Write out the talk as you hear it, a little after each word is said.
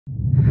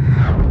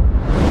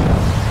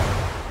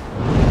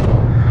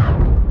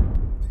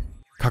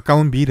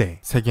가까운 미래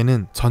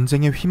세계는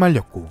전쟁에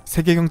휘말렸고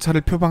세계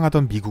경찰을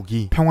표방하던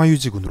미국이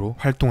평화유지군으로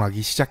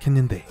활동하기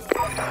시작했는데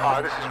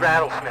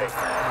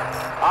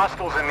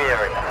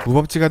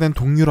무법지가 된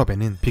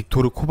동유럽에는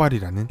빅토르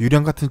코발이라는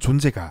유령 같은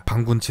존재가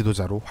반군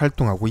지도자로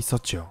활동하고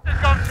있었죠.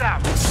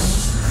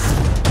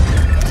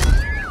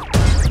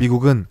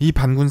 미국은 이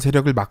반군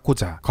세력을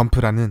막고자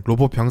검프라는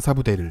로봇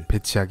병사부대를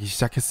배치하기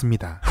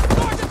시작했습니다.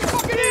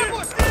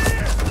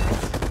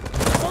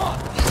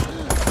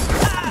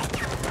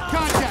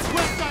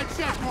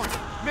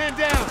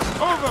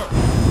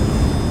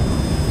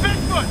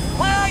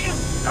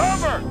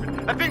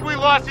 I think we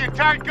lost the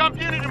entire gump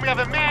unit and we have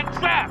a man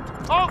trapped.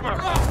 Over.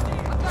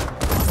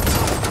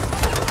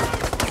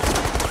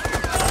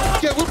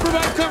 Yeah, we'll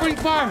provide covering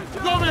fire.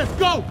 Go, man.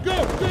 Go,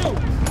 go, go.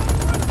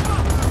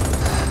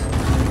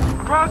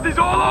 Crosby's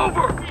all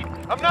over.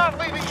 I'm not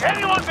leaving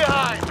anyone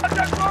behind.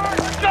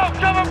 Go,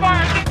 cover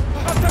fire.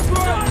 I'm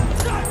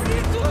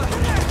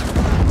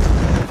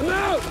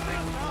out.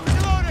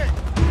 Reloading.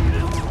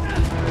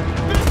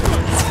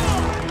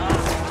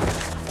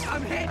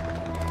 I'm hit.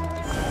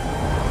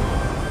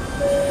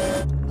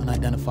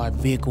 Unidentified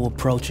vehicle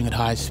approaching at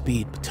high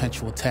speed.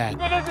 Potential attack.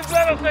 This is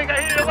Rattlesnake.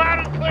 I hear you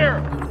loud and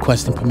clear.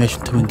 Requesting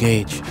permission to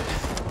engage.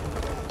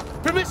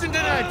 Permission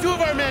denied. 2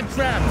 of our men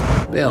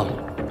trapped. Bill,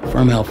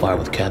 firm hellfire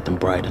with Captain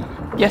Bryden.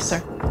 Yes,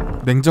 sir.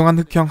 냉정한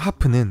흑형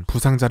하프는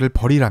부상자를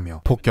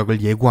버리라며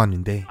폭격을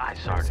예고하는데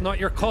It's not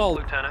your call,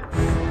 Lieutenant.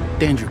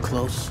 Danger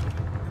close.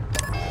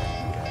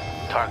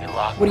 Target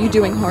locked. What are you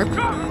doing, Harp?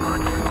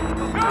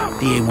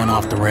 DA went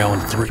off the rail in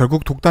 3.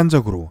 결국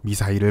독단적으로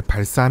미사일을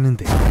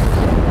발사하는데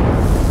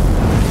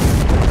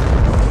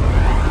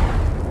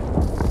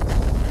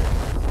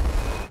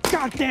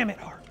God damn it,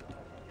 Harp.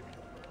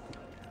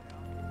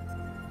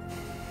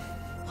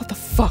 What the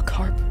fuck,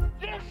 Harp?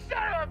 You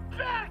son of a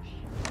bitch!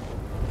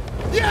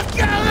 You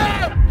killed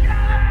him!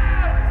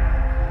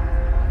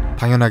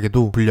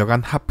 당연하게도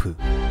불려간 하프.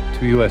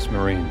 2 U.S.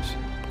 Marines.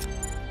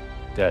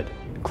 Dead.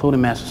 Including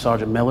Master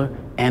Sergeant Miller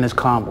and his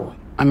convoy.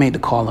 I made the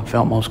call and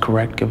felt most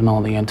correct given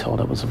all the intel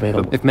that was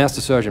available. If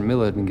Master Sergeant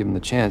Miller had been given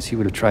the chance, he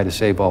would have tried to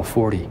save all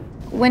 40.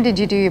 When did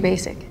you do your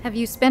basic? Have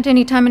you spent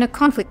any time in a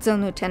conflict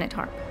zone, Lieutenant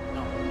Harp?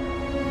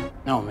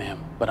 No, ma'am,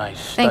 but I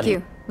studied. Thank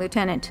you,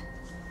 Lieutenant.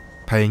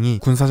 다행히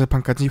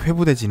군사재판까지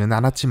회부되지는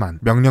않았지만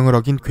명령을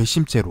어긴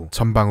괘씸죄로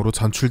전방으로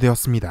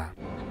전출되었습니다.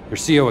 Your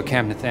CO at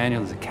Camp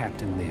Nathaniel is a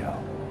Captain Leo.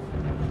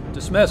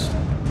 Dismissed.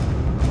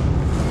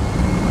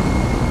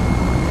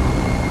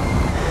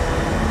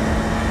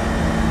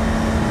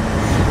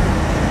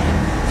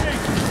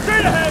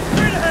 Straight ahead!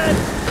 Straight ahead!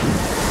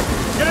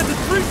 Get into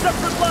 3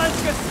 separate lines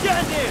and get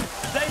scanned in!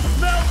 They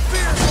smell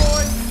fear,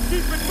 boys!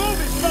 Keep it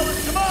moving,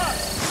 fellas! Come on!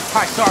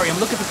 Hi, sorry, I'm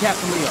looking for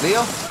Captain Leo.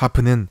 Leo?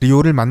 하프는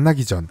리오를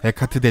만나기 전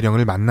에카트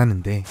대령을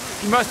만나는데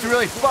You must have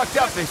really fucked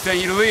up, they sent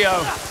you to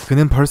Leo.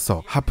 그는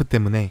벌써 하프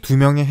때문에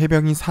 2명의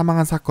해병이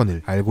사망한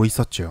사건을 알고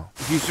있었죠.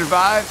 If you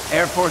survive,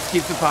 Air Force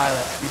keeps the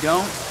pilot. If you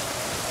don't,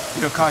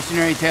 you're a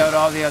cautionary tale to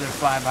all the other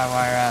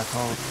fly-by-wire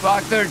assholes.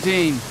 Block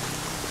 13.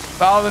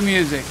 Follow the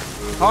music.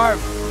 Harp.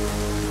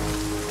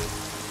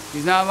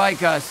 He's not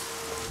like us.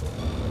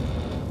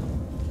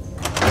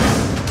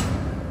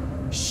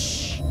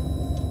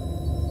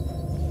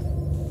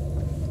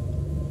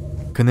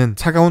 그는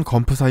차가운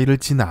검프 사이를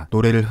지나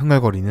노래를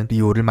흥얼거리는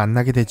리오를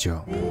만나게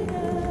되죠.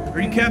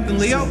 Are you Captain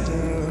Leo?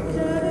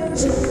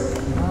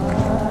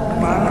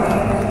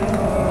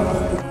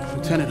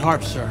 Lieutenant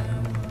Harp, sir.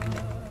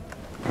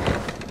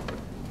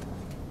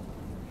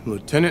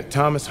 Lieutenant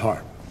Thomas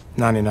Harp.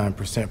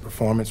 99%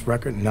 performance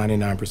record,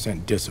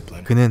 99%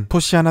 discipline. 그는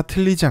토시 하나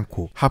틀리지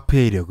않고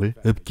하프의 이력을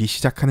읊기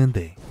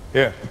시작하는데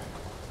Here.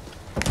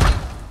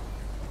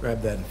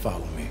 Grab that and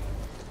follow me.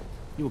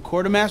 You a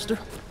quartermaster?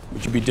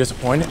 Would you be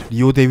disappointed?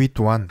 리오 대위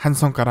또한 한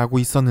성깔하고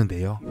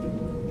있었는데요.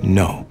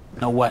 No.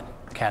 No what,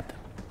 Captain?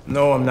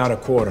 No, I'm not a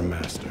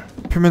quartermaster.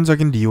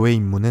 표면적인 리오의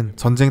임무는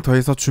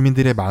전쟁터에서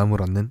주민들의 마음을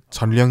얻는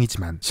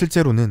전령이지만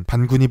실제로는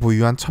반군이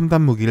보유한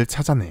첨단 무기를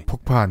찾아내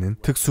폭파하는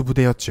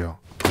특수부대였죠.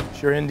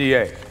 It's your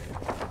NDA.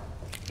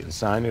 You can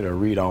sign it or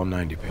read all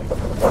 90 pages.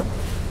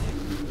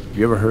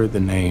 You ever heard the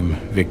name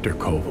Victor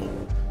Koval?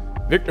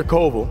 Victor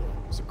Koval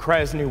is a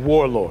Krasny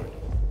warlord.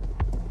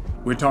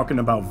 We're talking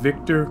about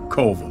Victor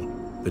Koval,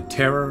 the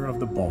terror of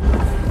the Balkans.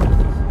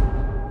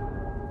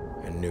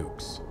 And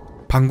nukes.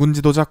 반군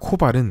지도자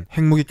코발은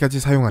핵무기까지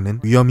사용하는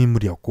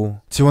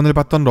위험인물이었고 지원을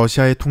받던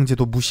러시아의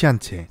통제도 무시한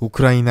채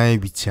우크라이나에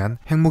위치한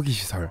핵무기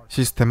시설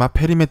시스테마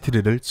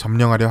페리메트르를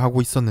점령하려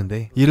하고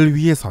있었는데 이를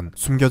위해선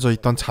숨겨져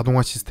있던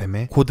자동화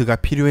시스템에 코드가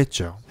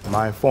필요했죠.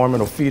 My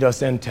informant will feed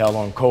us intel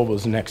on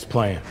Koval's next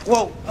plan.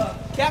 Whoa,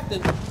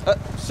 Captain,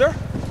 sir?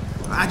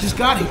 I just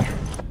got here.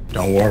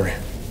 Don't worry.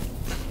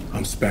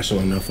 I'm special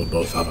enough for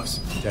both of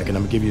us. Jack, and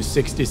I'm gonna give you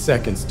 60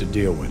 seconds to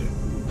deal with it.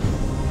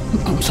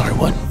 I'm sorry,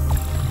 what?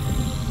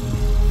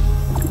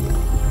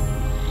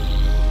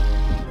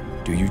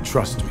 Do you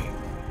trust me?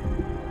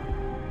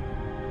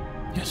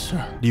 Yes,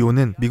 sir.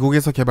 리오는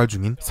미국에서 개발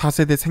중인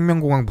 4세대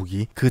생명공학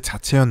무기 그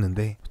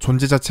자체였는데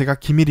존재 자체가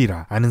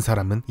기밀이라 아는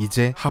사람은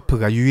이제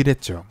하프가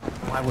유일했죠.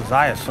 Why was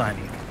I assigned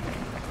you?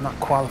 I'm not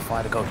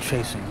qualified to go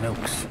chasing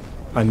nukes.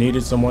 I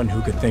needed someone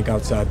who could think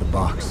outside the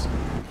box.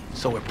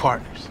 So we're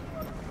partners.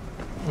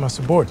 My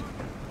subordinate.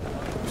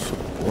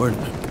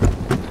 Subordinate?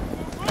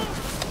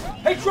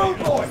 Hey, drone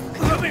boy!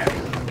 Come here!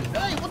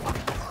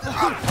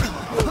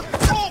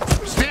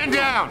 Stand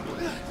down!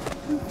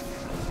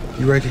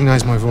 You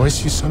recognize my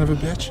voice, you son of a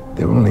bitch?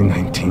 They were only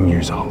 19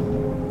 years old.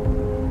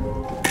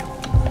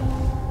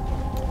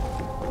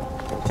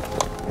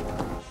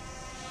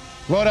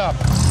 Load up.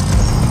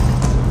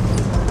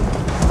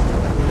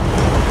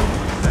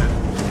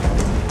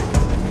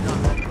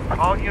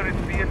 All units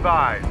be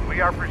advised.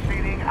 We are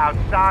proceeding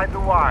outside the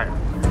wire.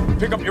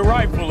 Pick up your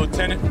rifle,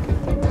 Lieutenant.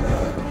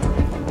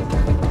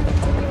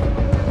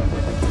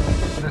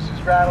 This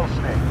is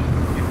Rattlesnake.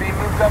 You've been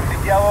moved up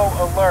to yellow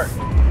alert.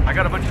 I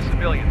got a bunch of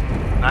civilians.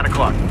 9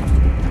 o'clock.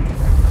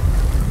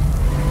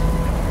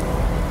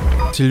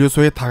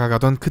 진료소에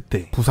다가가던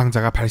그때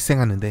부상자가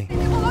발생하는데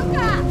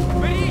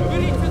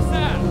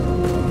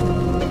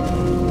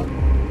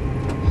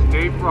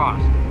Stay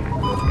frost.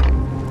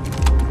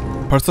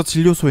 벌써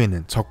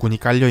진료소에는 적군이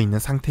깔려있는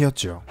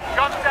상태였죠.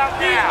 Guns down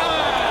now.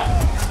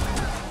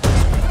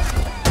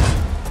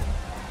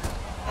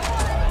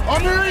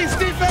 Underneath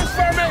defense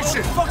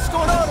formation! What the fuck's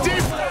going on?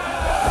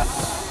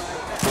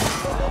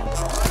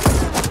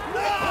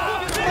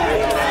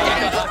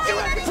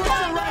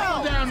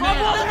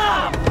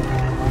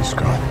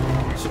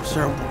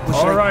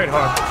 All right,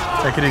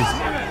 Harper. Take it easy.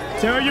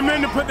 Tell your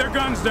men to put their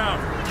guns down.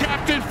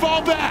 Captain,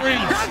 fall back!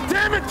 God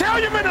damn it! Tell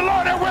your men to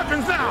lower their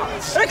weapons now!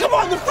 Hey, come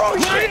on, the throw!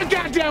 Lower your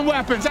goddamn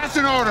weapons! That's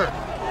an order!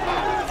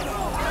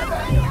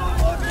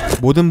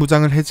 모든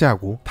무장을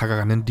해제하고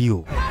다가가는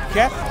리오.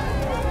 Cap?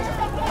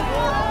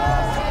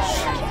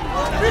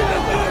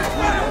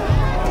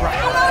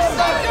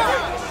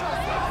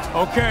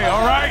 Okay,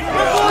 all right?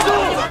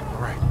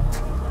 All right.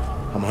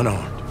 I'm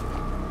unarmed.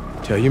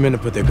 Tell your men to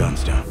put their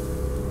guns down.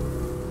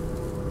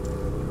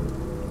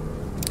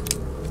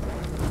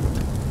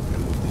 Now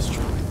move this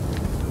truck.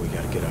 We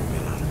gotta get our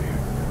men out of here.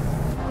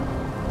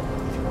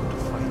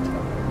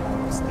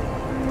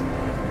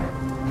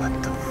 What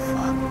the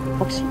fuck?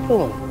 What's he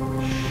doing?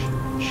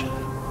 Shut up.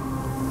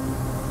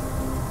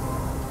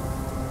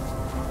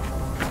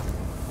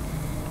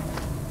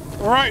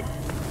 All right.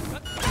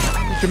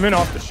 Get your men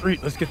off the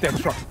street. Let's get that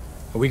truck.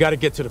 We gotta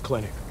get to the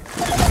clinic.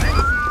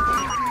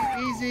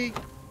 Easy.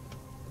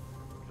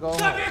 Go.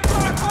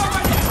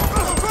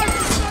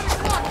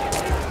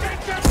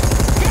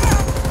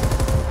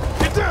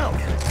 Get down!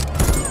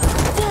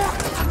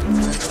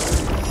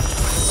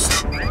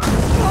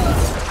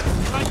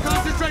 I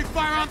concentrate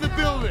fire on the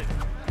building.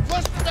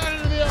 Flush that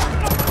into the air.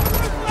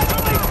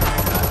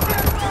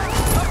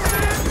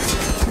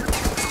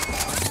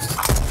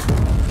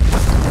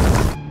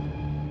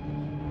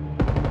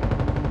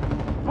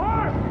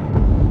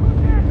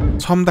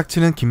 처음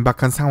닥치는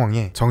긴박한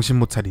상황에 정신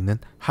못 차리는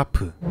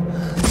하프.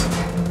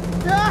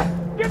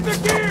 Get the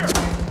gear!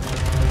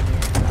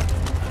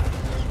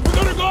 We're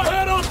gonna go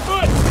ahead on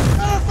foot!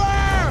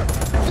 Fire!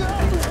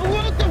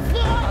 What the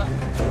fuck?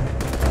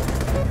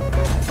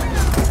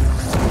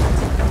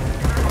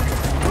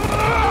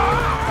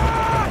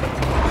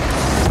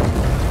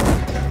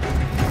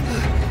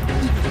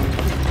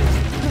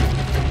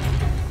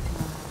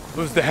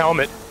 Lose the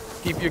helmet.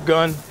 Keep your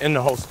gun in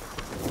the holster.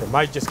 It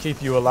might just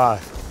keep you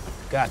alive.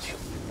 Got you.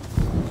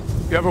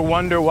 You ever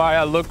wonder why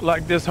I look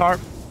like this, Harp?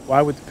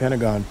 Why would the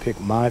Pentagon pick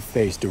my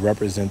face to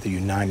represent the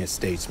United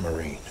States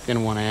Marine?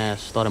 Didn't want to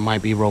ask. Thought it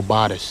might be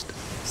robotist.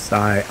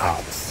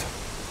 PsyOps.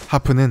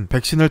 하프는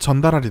백신을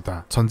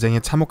전달하려다 전쟁에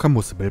참혹한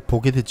모습을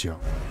보게 되죠.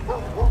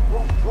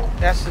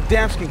 That's the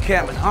Damskin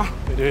cabin, huh?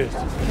 It is.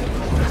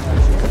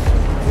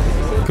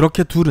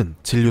 그렇게 둘은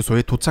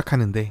진료소에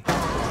도착하는데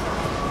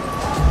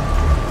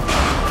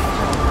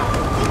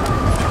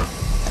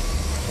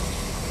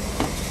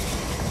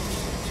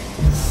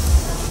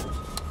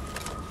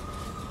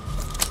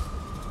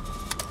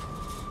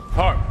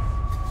Harp.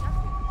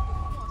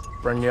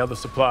 Bring the other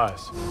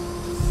supplies.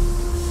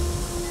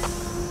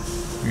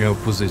 Я в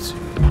позиції.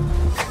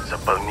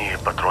 Запальні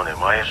патрони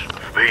маєш?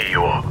 Вбий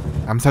його.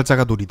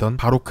 암살자가 노리던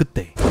바로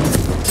그때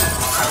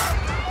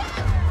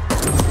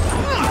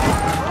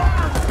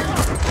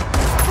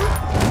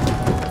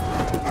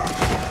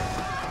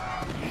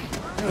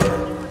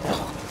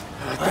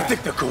I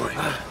think they're going.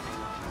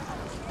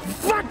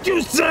 Fuck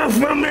yourself,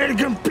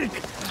 American pig!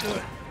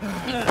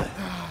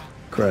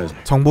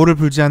 정보를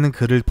불지하는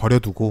그를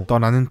버려두고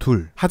떠나는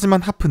둘.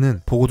 하지만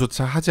하프는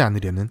보고조차 하지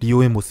않으려는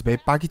리오의 모습에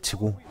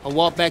빠기치고 I'll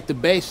walk back to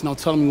base and I'll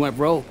tell them you went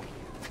rogue.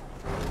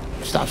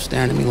 Stop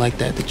staring at me like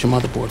that. Did your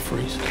motherboard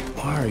freeze?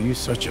 Why are you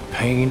such a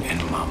pain in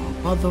my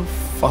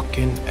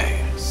motherfucking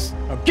ass?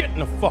 Now get in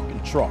the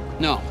fucking truck.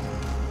 No.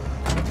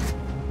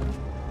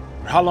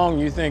 How long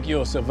you think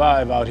you'll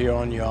survive out here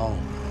on your own?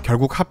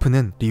 결국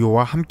하프는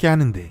리오와 함께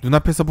하는데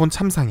눈앞에서 본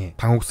참상에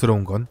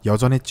당혹스러운 건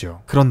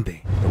여전했죠.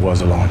 그런데 There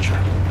was a launcher.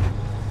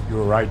 You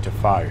were right to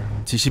fire.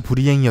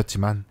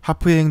 지시불이행이었지만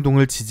하프의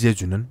행동을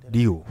지지해주는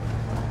리오.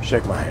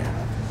 Shake my hand.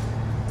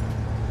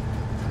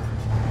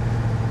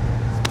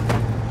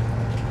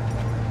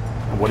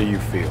 What do you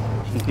feel?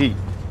 Heat.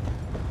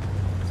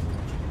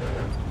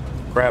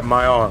 Grab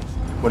my arm.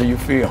 What do you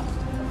feel?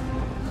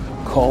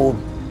 Cold,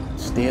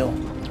 steel.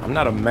 I'm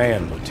not a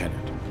man,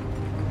 Lieutenant.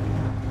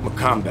 I'm a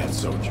combat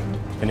soldier.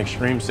 In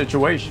extreme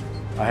situations,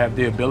 I have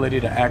the ability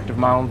to act of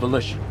my own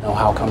volition. Now,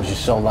 how comes you're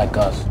so like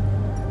us?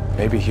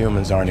 Maybe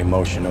humans aren't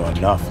emotional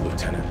enough,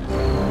 Lieutenant.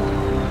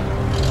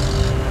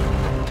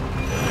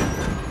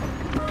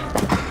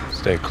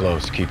 Stay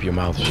close, keep your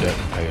mouth shut,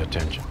 and pay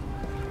attention.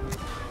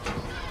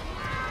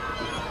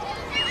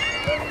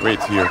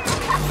 Wait here.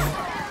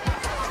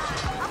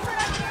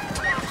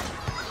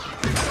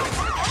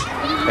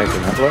 Hey,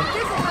 can I play?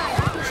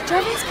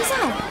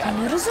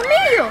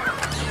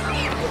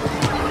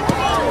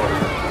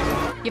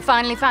 You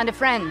finally found a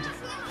friend.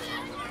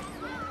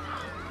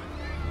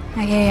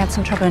 I hear you had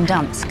some trouble in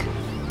Dansk.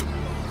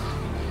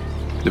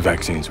 The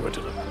vaccines were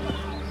delivered.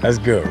 That's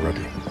good,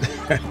 rookie.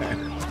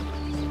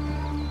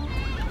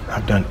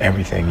 I've done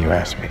everything you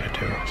asked me to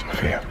do,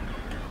 Sophia.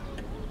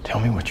 Tell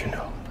me what you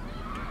know.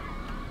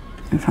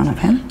 In front of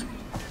him?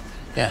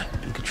 Yeah,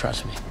 you can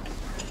trust me.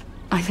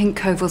 I think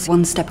Koval's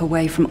one step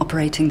away from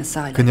operating the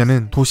silos.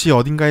 그녀는 도시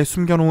어딘가에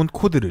숨겨놓은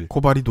코드를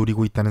코발이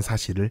노리고 있다는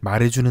사실을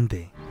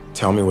말해주는데.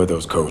 Tell me where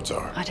those codes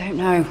are. I don't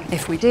know.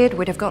 If we did,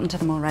 we'd have gotten to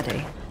them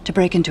already. To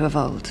break into a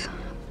vault,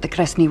 the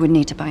Kresny would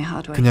need to buy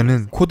hardware.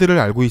 그녀는 코드를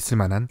알고 있을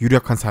만한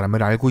유력한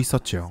사람을 알고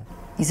있었죠.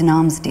 He's an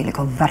arms dealer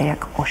called Variak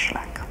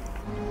Oshlak.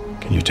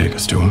 Can you take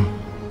us to him?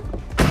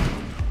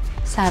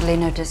 Sadly,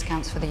 no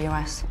discounts for the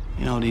US.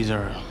 You know, these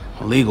are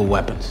illegal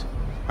weapons,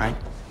 right?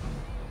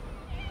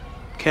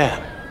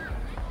 Cap.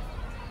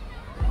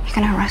 You're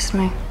gonna arrest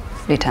me,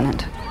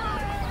 Lieutenant.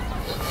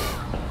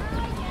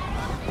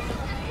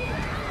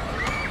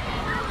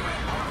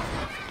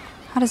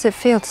 How does it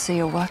feel to see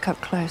your work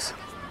up close?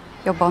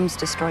 Your bombs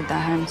destroyed their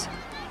homes.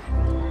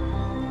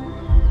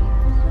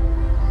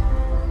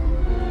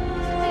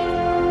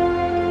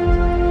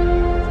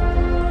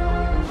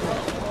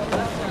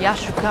 Ja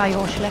szukaj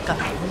Oshlaka.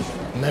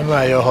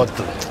 Немає його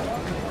тут.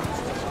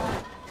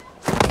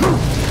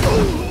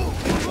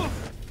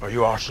 Are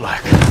you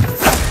Oshlak?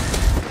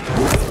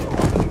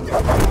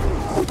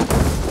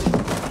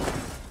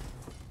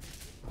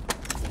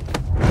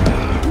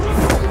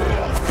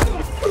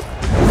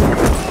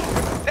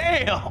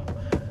 Damn!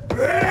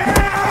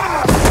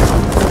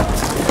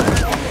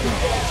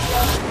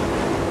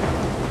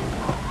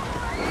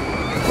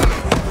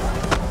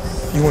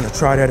 You want to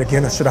try that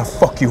again, or should I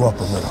fuck you up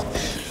a little?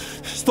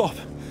 Stop.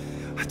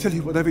 I tell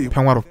you whatever you...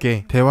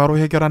 평화롭게 대화로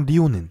해결한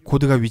리오는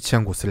코드가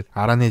위치한 곳을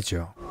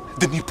알아내죠.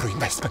 The Dnipro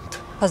investment.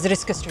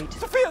 Ozriska Street.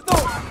 Sophia, no!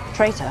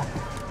 Traitor.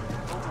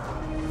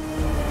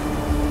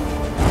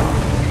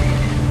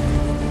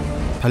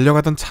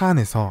 달려가던 차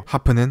안에서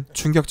하프는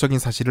충격적인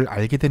사실을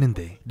알게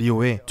되는데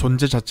리오의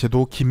존재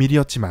자체도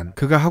기밀이었지만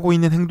그가 하고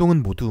있는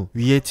행동은 모두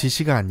위의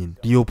지시가 아닌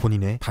리오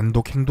본인의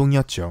단독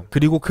행동이었죠.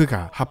 그리고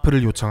그가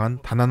하프를 요청한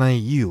단 하나의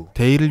이유,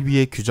 대의를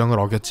위해 규정을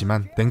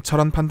어겼지만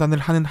냉철한 판단을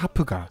하는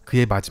하프가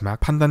그의 마지막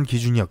판단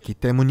기준이었기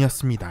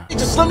때문이었습니다.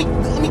 Just let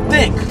me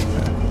think.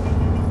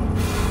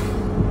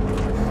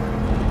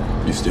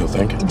 You still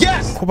thinking?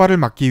 Yes! 코바를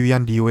막기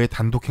위한 리오의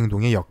단독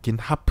행동에 엮인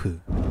하프.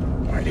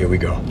 Alright, here we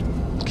go.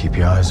 Keep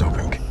your eyes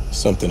open.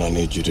 Something I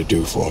need you to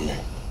do for me.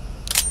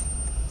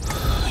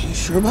 Are you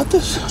sure about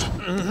this?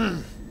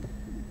 Mm-hmm.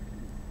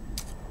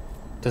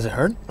 Does it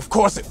hurt? Of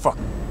course it fuck.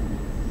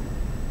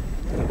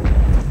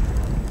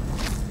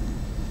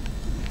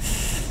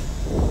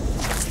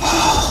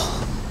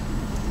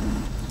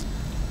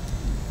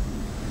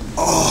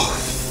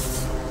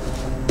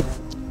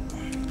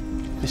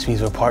 This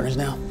means we're partners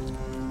now?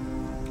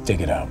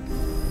 Dig it out.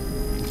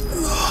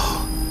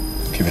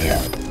 Give it here.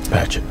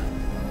 Patch it.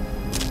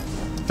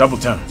 Double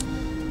time.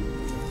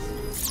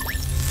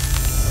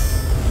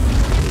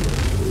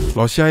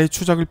 러시아의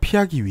추적을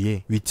피하기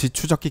위해 위치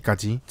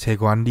추적기까지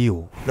제거한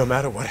리오. No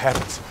matter what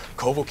happens,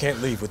 Koval can't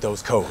leave with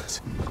those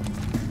codes.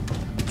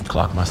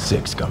 Clock my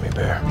 6, gummy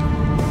bear.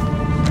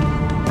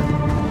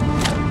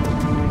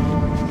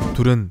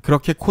 둘은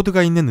그렇게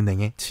코드가 있는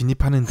은행에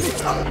진입하는데.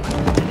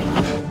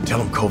 Tell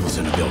him Koval's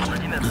in the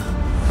building.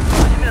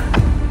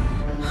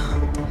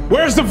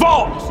 Where's the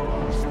vault?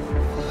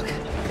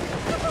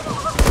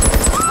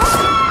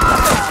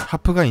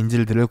 하프가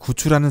인질들을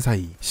구출하는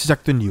사이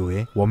시작된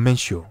리오의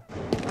원맨쇼.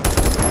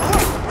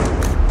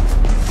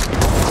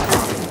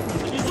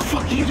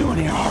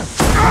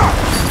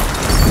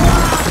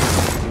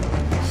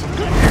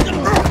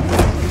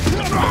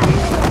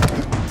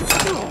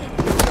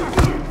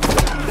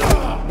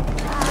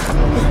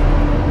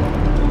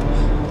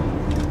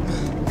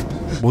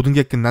 모든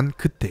게 끝난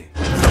그때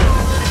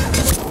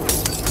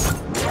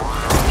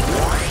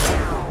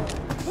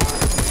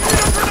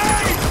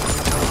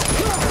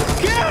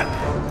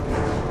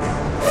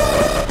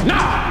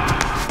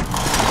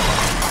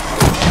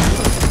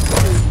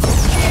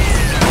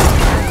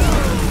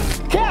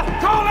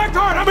Call that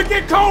guard! I'm gonna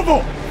get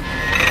Koval!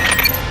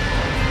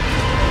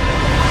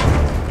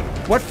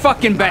 What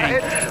fucking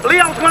bank?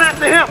 Leo's went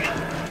after him.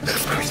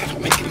 Of course, that don't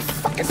make any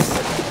fucking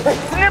sense.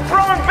 It's an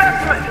pro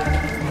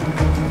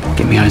investment.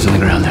 Get me eyes on the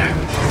ground there.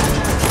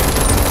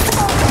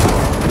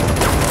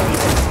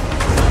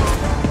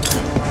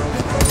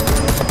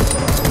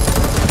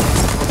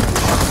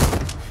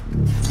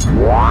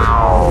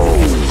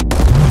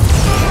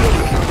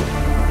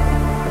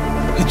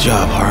 Good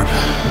job, Harp.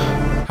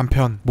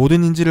 한편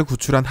모든 인지를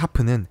구출한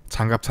하프는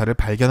장갑차를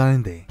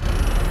발견하는데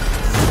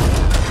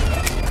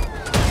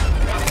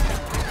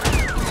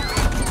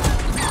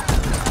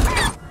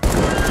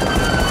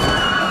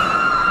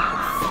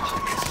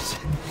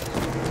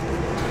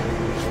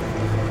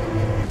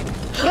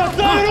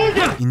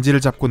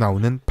인지를 잡고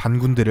나오는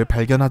반군들을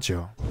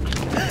발견하죠.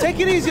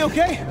 Take it easy,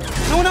 okay?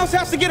 No one else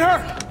has to get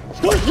hurt.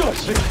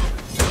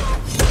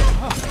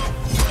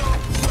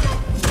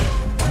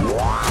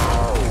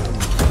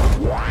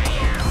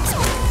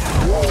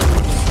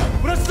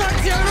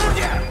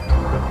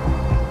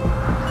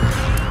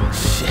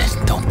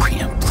 Shit, don't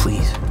preempt,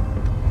 please.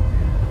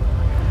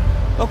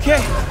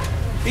 Okay,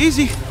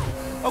 easy.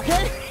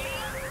 Okay?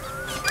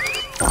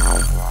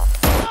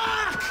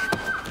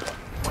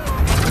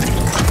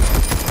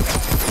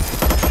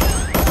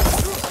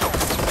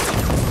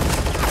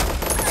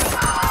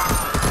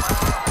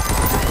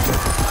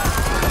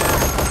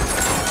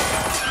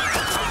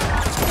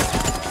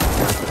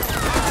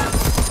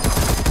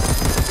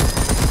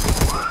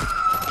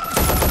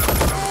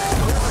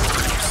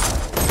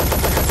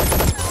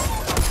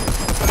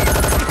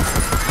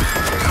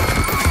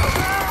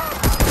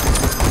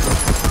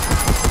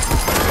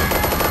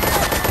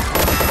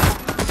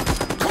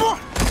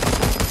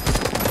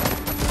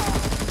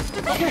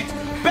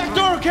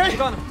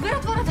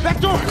 Back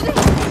door!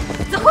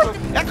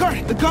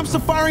 Eckhart, the cops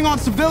are firing on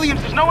civilians.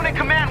 There's no one in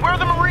command. Where are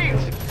the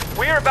Marines?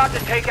 We're about to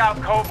take out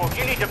Koval.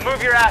 You need to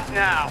move your ass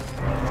now.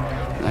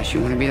 Unless you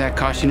want to be that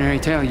cautionary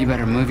tale, you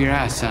better move your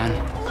ass, son.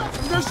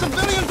 There's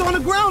civilians on the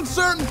ground,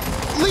 sir.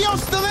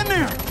 Leo's still in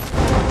there.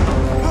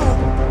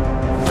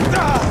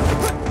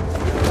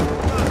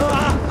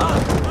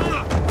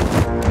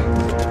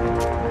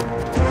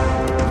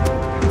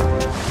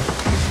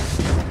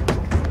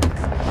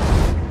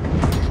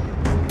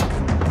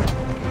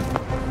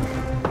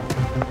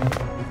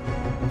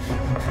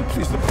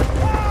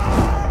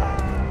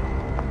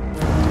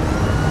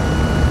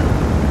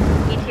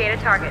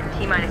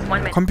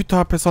 컴퓨터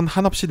앞에선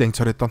한없이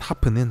냉철했던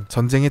하프는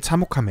전쟁의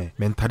참혹함에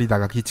멘탈이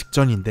나가기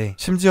직전인데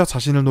심지어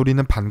자신을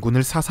노리는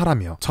반군을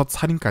사살하며 첫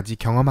살인까지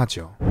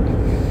경험하죠.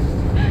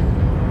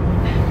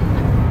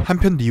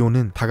 한편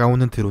리오는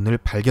다가오는 드론을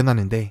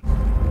발견하는데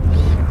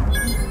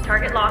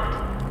Target locked.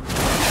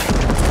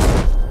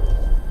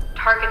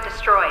 Target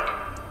destroyed.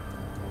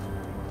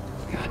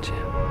 Gotcha.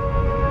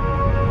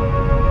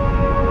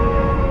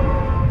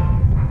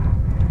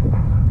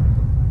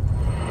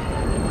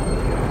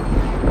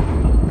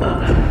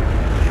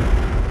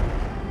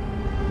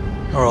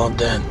 They're all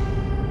dead.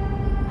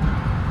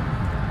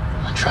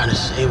 I tried to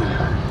save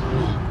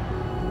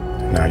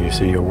them. Now you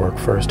see your work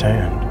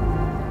firsthand.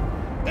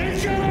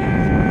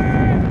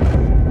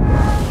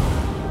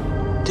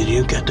 Did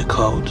you get the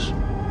codes?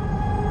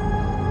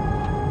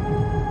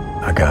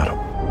 I got them.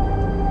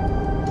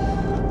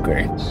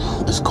 Great.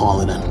 Let's call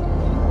it in.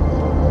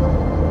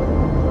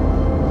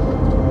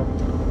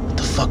 What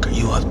the fuck are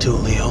you up to,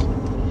 Leo?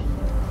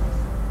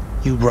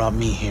 You brought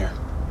me here.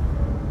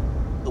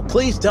 So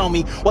please tell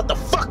me, what the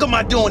fuck am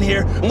I doing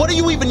here? And what are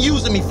you even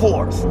using me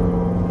for?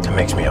 It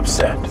makes me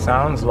upset.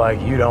 Sounds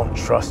like you don't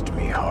trust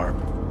me, Harp.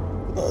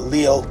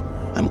 Leo,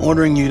 I'm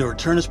ordering you to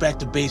return us back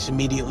to base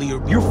immediately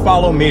or... You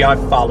follow me, I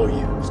follow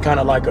you. It's kind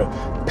of like a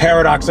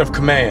paradox of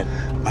command.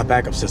 My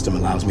backup system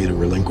allows me to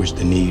relinquish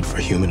the need for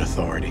human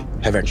authority.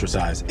 Have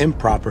exercised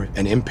improper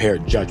and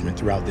impaired judgment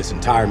throughout this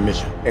entire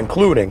mission,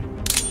 including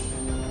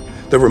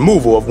the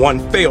removal of one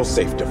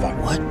fail-safe device.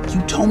 What?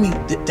 You told me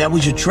that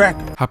was your track.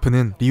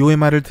 하프는 리오의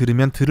말을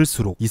들으면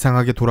들을수록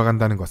이상하게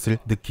돌아간다는 것을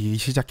느끼기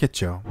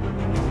시작했죠.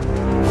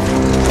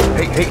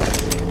 Hey,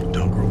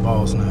 don't grow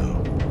balls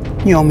now.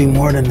 You owe me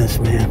more than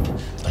this, man.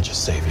 I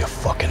just saved your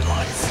fucking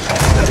life.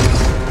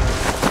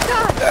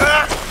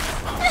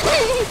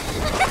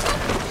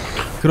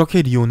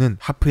 그렇게 리오는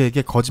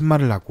하프에게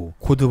거짓말을 하고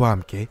코드와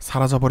함께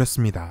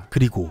사라져버렸습니다.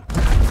 그리고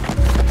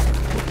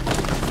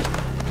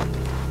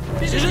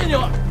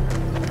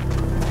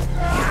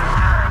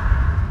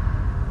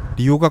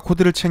리오가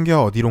코드를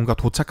챙겨 어디론가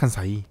도착한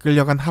사이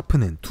끌려간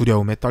하프는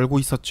두려움에 떨고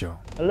있었죠.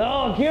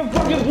 Hello, I can't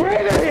fucking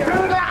breathe in here.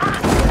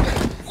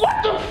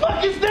 What the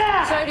fuck is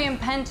that? Sodium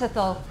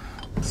pentothal.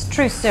 It's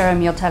truth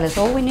serum. You'll tell us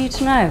all we need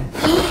to know.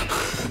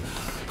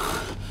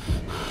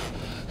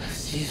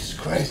 Jesus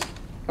Christ.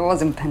 It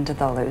wasn't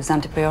pentothal. It was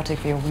antibiotic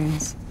for your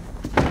wounds.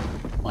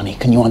 Honey,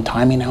 can you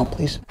untie me now,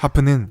 please?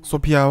 하프는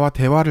소피아와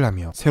대화를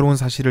하며 새로운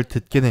사실을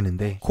듣게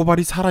되는데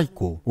코발이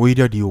살아있고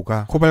오히려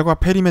리오가 코발과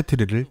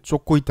페리메트르를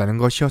쫓고 있다는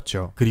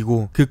것이었죠.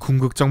 그리고 그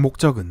궁극적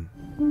목적은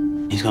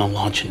He's gonna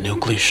launch a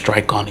nuclear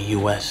strike on the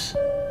US.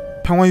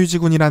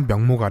 평화유지군이란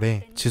명목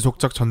아래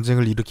지속적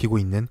전쟁을 일으키고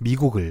있는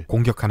미국을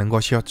공격하는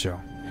것이었죠.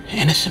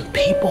 Innocent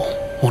people.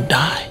 won't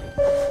die.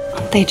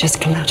 Aren't they just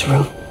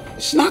collateral?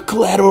 It's not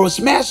collateral, it's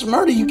mass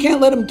murder. You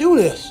can't let him do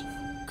this.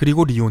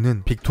 그리고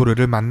리오는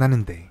빅토르를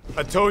만나는데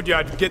I told you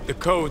I'd get the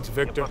codes,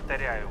 Victor.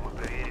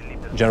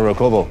 General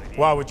Koval.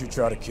 Why would you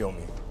try to kill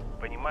me?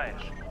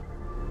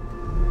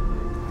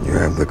 You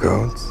have the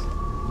codes?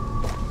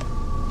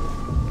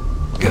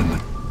 Get them.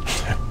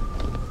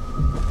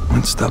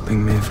 What's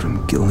stopping me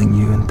from killing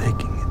you and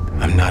taking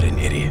it? I'm not an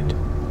idiot.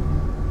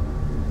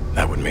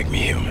 That would make me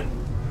human.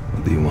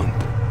 What do you want?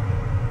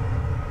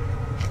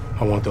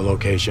 I want the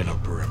location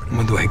of perimeter.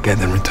 What do I get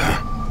in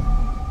return?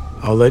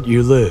 I'll let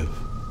you live.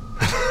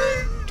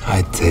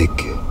 I take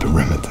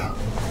perimeter.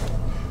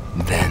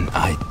 Then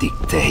I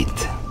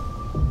dictate.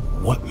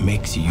 What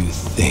makes you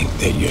think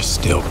that you're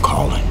still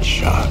calling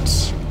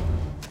shots?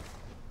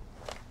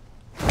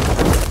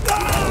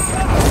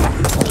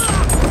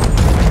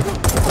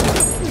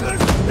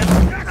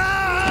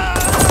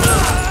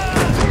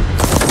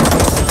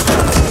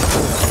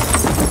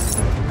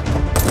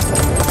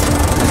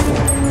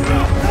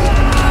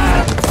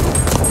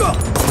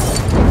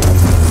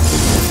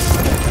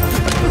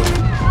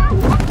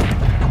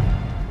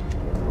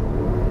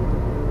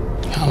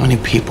 How many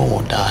people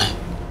will die?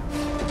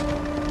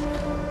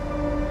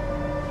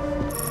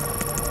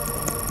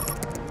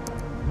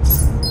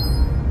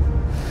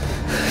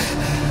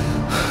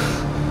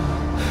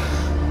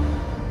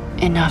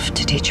 Enough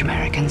to teach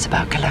Americans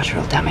about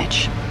collateral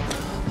damage.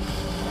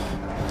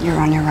 You're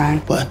on your own.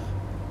 What?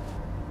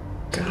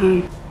 Go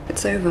home.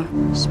 It's over.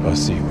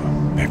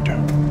 Spasibo, Victor.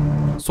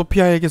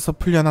 소피아에게서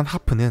풀려난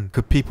하프는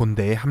급히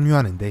본대에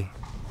합류하는데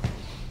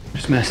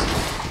Dismissed.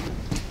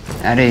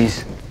 At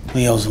ease.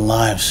 Leo's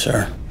alive,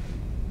 sir.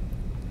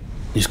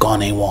 He's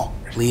gone AWOL.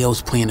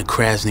 Leo's playing the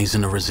Krasnies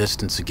and the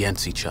Resistance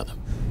against each other.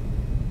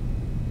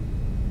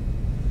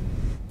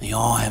 They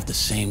all have the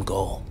same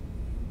goal.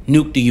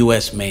 Nuke the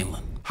US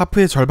mainland.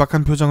 하프의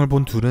절박한 표정을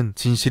본 둘은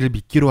진실을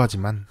믿기로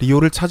하지만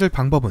리오를 찾을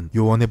방법은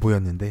요원해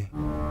보였는데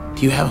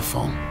Do you have a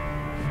phone?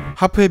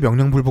 하프의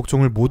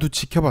명령불복종을 모두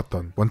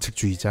지켜봤던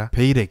원칙주의자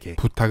베일에게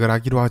부탁을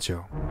하기로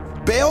하죠.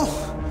 Bale?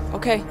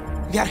 Okay.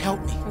 You gotta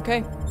help me.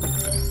 Okay.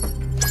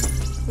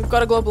 We've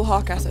got a global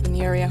hawk asset in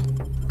the area.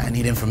 I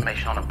need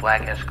information on a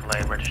black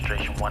Escalade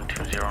registration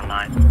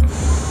 1209.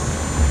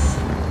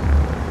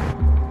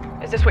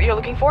 Is this what you're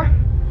looking for?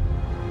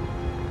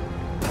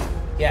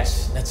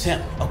 Yes, that's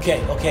him. Okay.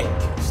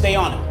 Stay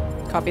on him.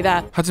 Copy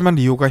that. 하지만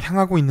리오가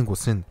향하고 있는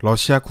곳은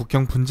러시아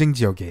국경 분쟁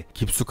지역에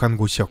깊숙한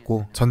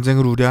곳이었고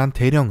전쟁을 우려한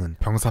대령은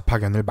병사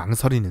파견을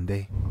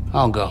망설이는데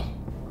I'll go.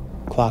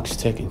 Clock's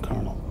ticking,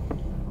 Colonel.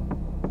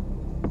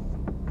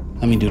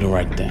 Let me do the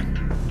right thing.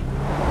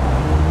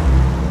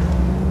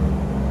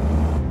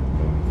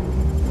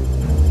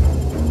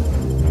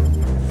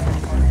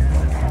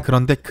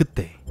 그런데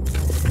그때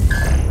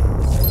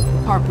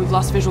Harp, we've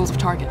lost visuals of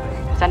target.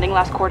 Sending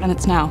last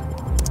coordinates now.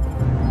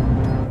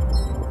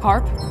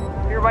 Harp,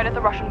 you're right at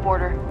the Russian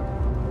border.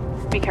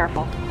 Be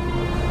careful.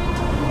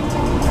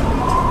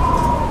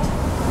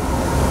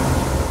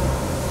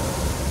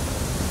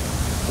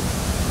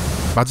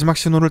 마지막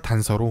신호를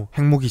단서로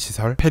핵무기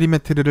시설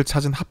페리메트르를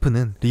찾은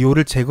하프는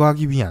리오를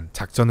제거하기 위한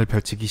작전을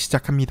펼치기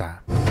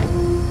시작합니다.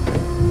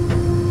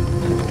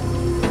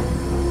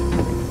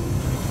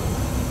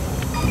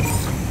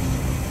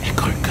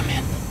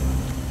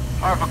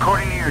 Harp,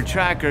 according to your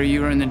tracker,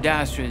 you were in the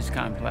Dastres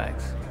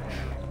complex.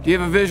 Do you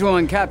have a visual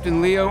on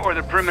Captain Leo or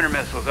the perimeter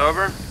missiles?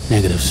 Over?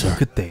 Negative, sir.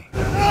 그때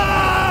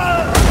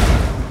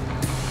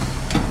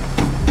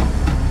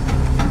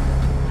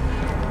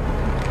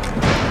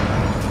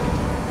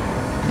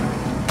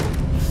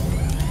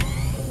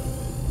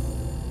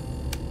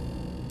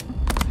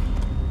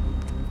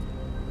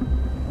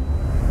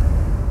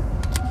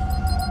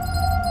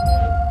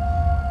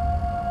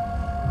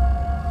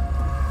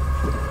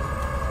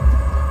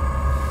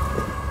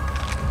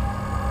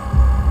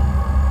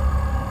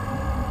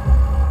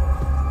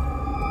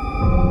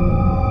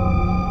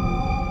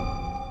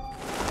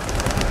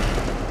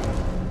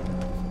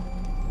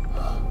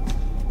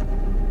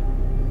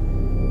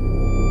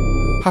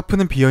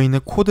하프는 비어있는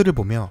코드를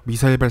보며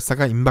미사일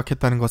발사가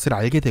임박했다는 것을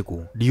알게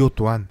되고 리오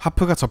또한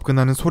하프가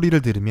접근하는 소리를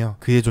들으며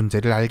그의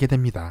존재를 알게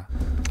됩니다.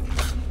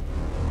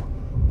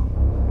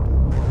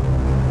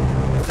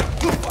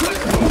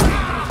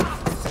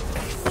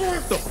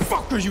 What the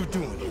fuck are you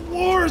doing?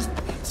 Wars!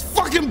 It's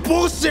fucking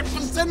bullshit!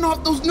 Setting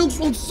off those nukes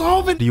won't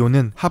solve it!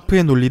 리오는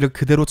하프의 논리를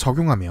그대로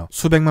적용하며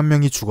수백만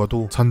명이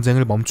죽어도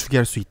전쟁을 멈추게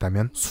할 수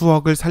있다면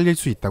수억을 살릴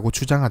수 있다고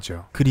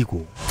주장하죠.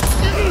 그리고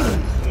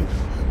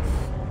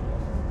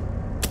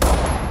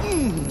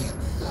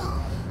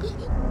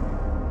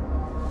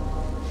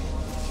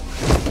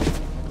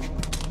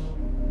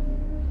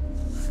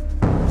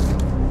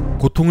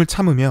고통을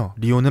참으며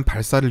리오는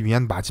발사를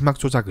위한 마지막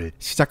조작을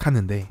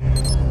시작하는데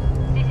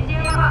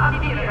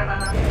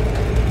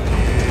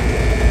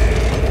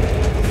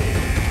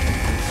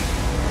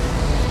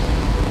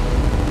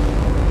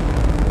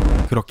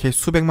그렇게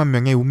수백만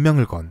명의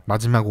운명을 건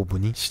마지막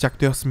 5분이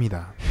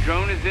시작되었습니다.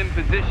 Drone is in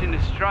position to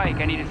strike.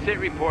 I need a sit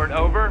report.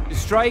 Over. To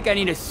strike, I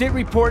need a sit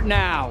report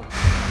now.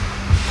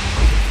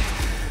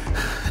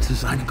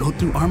 designed to go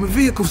through armored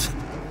vehicles.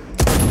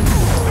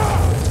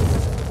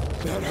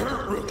 That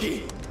hurt,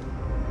 rookie.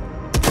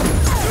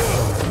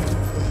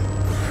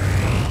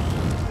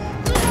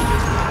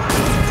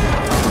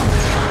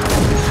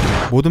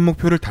 모든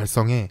목표를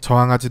달성해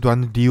저항하지도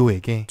않은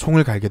리오에게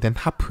총을 갈게 된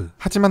하프.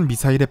 하지만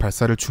미사일의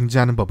발사를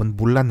중지하는 법은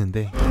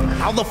몰랐는데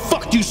How the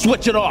fuck do you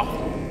switch it off?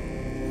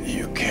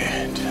 You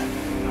can't.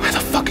 Why the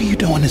fuck are you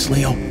doing this,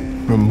 Leo?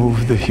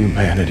 Remove the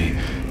humanity.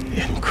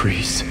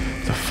 Increase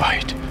the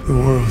fight. The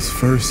world's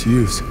first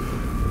use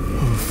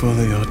of a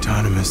fully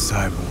autonomous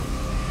cyborg.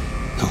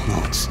 No,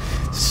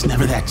 it's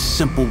never that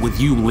simple with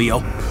you, Leo.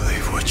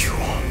 Believe what you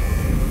want.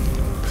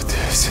 But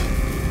this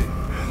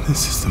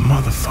is the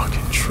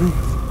motherfucking truth.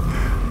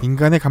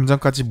 인간의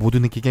감정까지 모두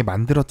느끼게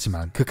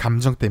만들었지만 그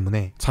감정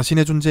때문에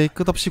자신의 존재에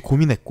끝없이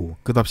고민했고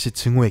끝없이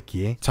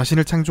증오했기에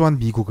자신을 창조한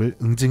미국을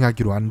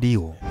응징하기로 한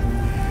리오.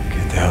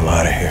 Get the hell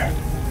out of here.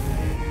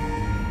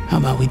 How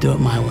about we do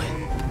it my way?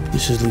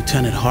 This is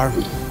Lieutenant Hart.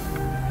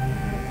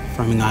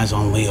 Framing eyes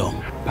on Leo.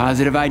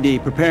 Positive ID,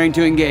 preparing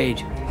to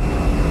engage.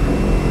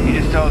 You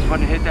just tell us when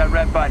to hit that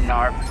red button,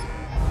 Harp.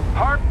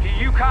 Harp, do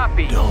you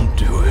copy? Don't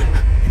do it.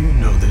 You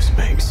know this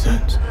makes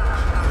sense.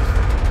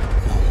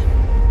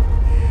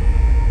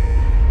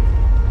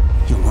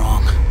 You're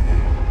wrong.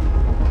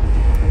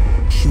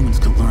 Humans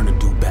can learn to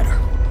do better.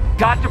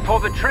 Got to pull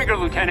the trigger,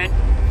 Lieutenant.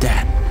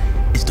 That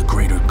is the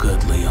greater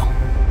good, Leo.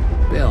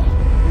 Bill,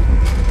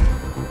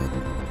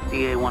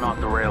 DA went off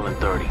the rail in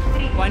 30.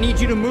 I need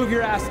you to move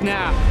your ass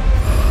now.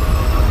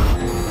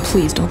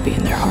 Please don't be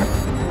in there, Harp.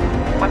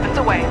 Weapons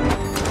away.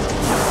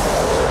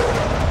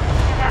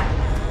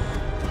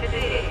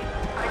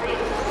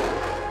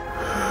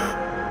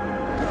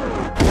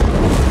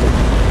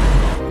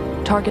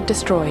 Target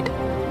destroyed.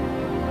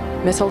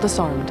 Missile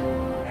disarmed.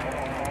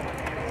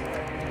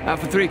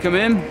 Alpha 3, come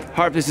in.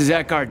 Harp, this is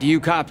Eckhart. Do you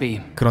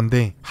copy?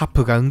 그런데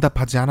하프가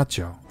응답하지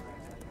않았죠.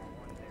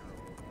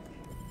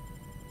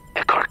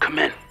 Eckhart, come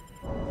in.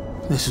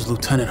 This is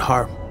Lieutenant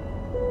Hart.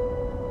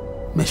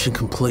 Mission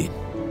complete.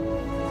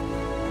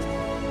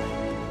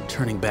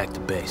 Turning back to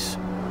base.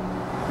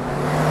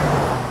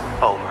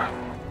 Over.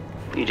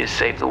 You just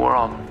saved the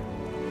world.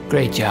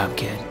 Great job,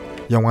 kid.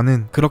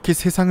 영화는 그렇게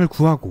세상을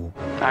구하고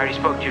I already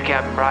spoke to you,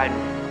 Captain Bryden.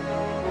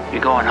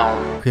 You're going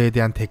home. 그에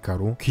대한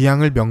대가로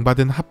귀향을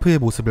명받은 하프의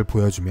모습을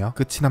보여주며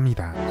끝이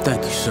납니다.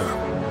 Thank you,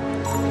 sir.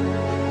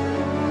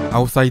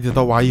 아웃사이드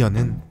더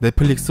와이어는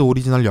넷플릭스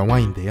오리지널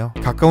영화인데요.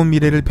 가까운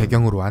미래를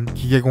배경으로 한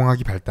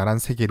기계공학이 발달한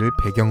세계를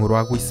배경으로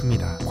하고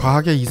있습니다.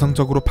 과학에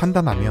이성적으로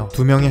판단하며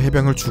 2명의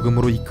해병을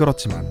죽음으로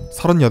이끌었지만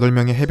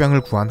 38명의 해병을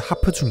구한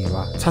하프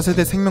중위와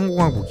차세대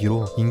생명공학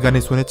무기로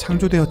인간의 손에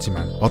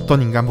창조되었지만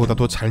어떤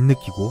인간보다도 잘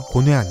느끼고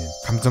고뇌하는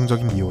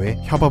감정적인 미호의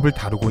협업을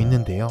다루고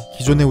있는데요.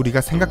 기존에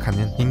우리가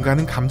생각하는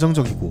인간은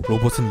감정적이고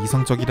로봇은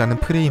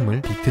이성적이라는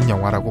프레임을 비튼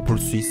영화라고 볼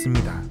수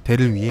있습니다.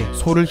 대를 위해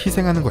소를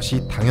희생하는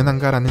것이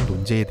당연한가라는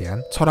논제에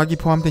대한 철학이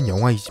포함된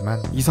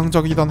영화이지만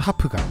이성적이던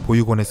하프가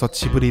보육원에서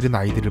집을 잃은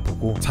아이들을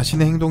보고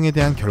자신의 행동에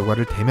대한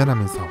결과를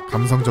대면하면서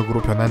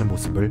감성적으로 변하는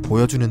모습을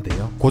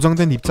보여주는데요.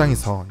 고정된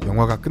입장에서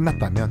영화가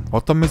끝났다면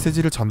어떤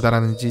메시지를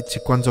전달하는지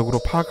직관적으로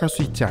파악할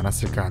수 있지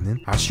않았을까 하는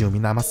아쉬움이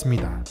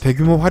남았습니다.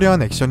 대규모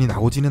화려한 액션이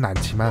나오지는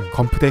않지만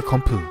건프 대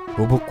건프,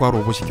 로봇과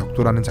로봇이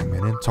격돌하는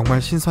장면은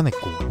정말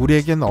신선했고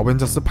우리에겐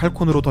어벤져스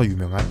팔콘으로 더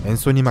유명한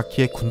앤소니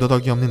마키의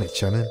군더더기 없는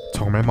액션은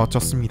정말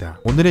멋졌습니다.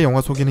 오늘의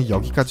영화 소개는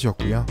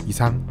여기까지였고요.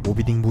 이상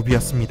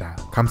무비입니다.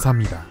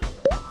 감사합니다.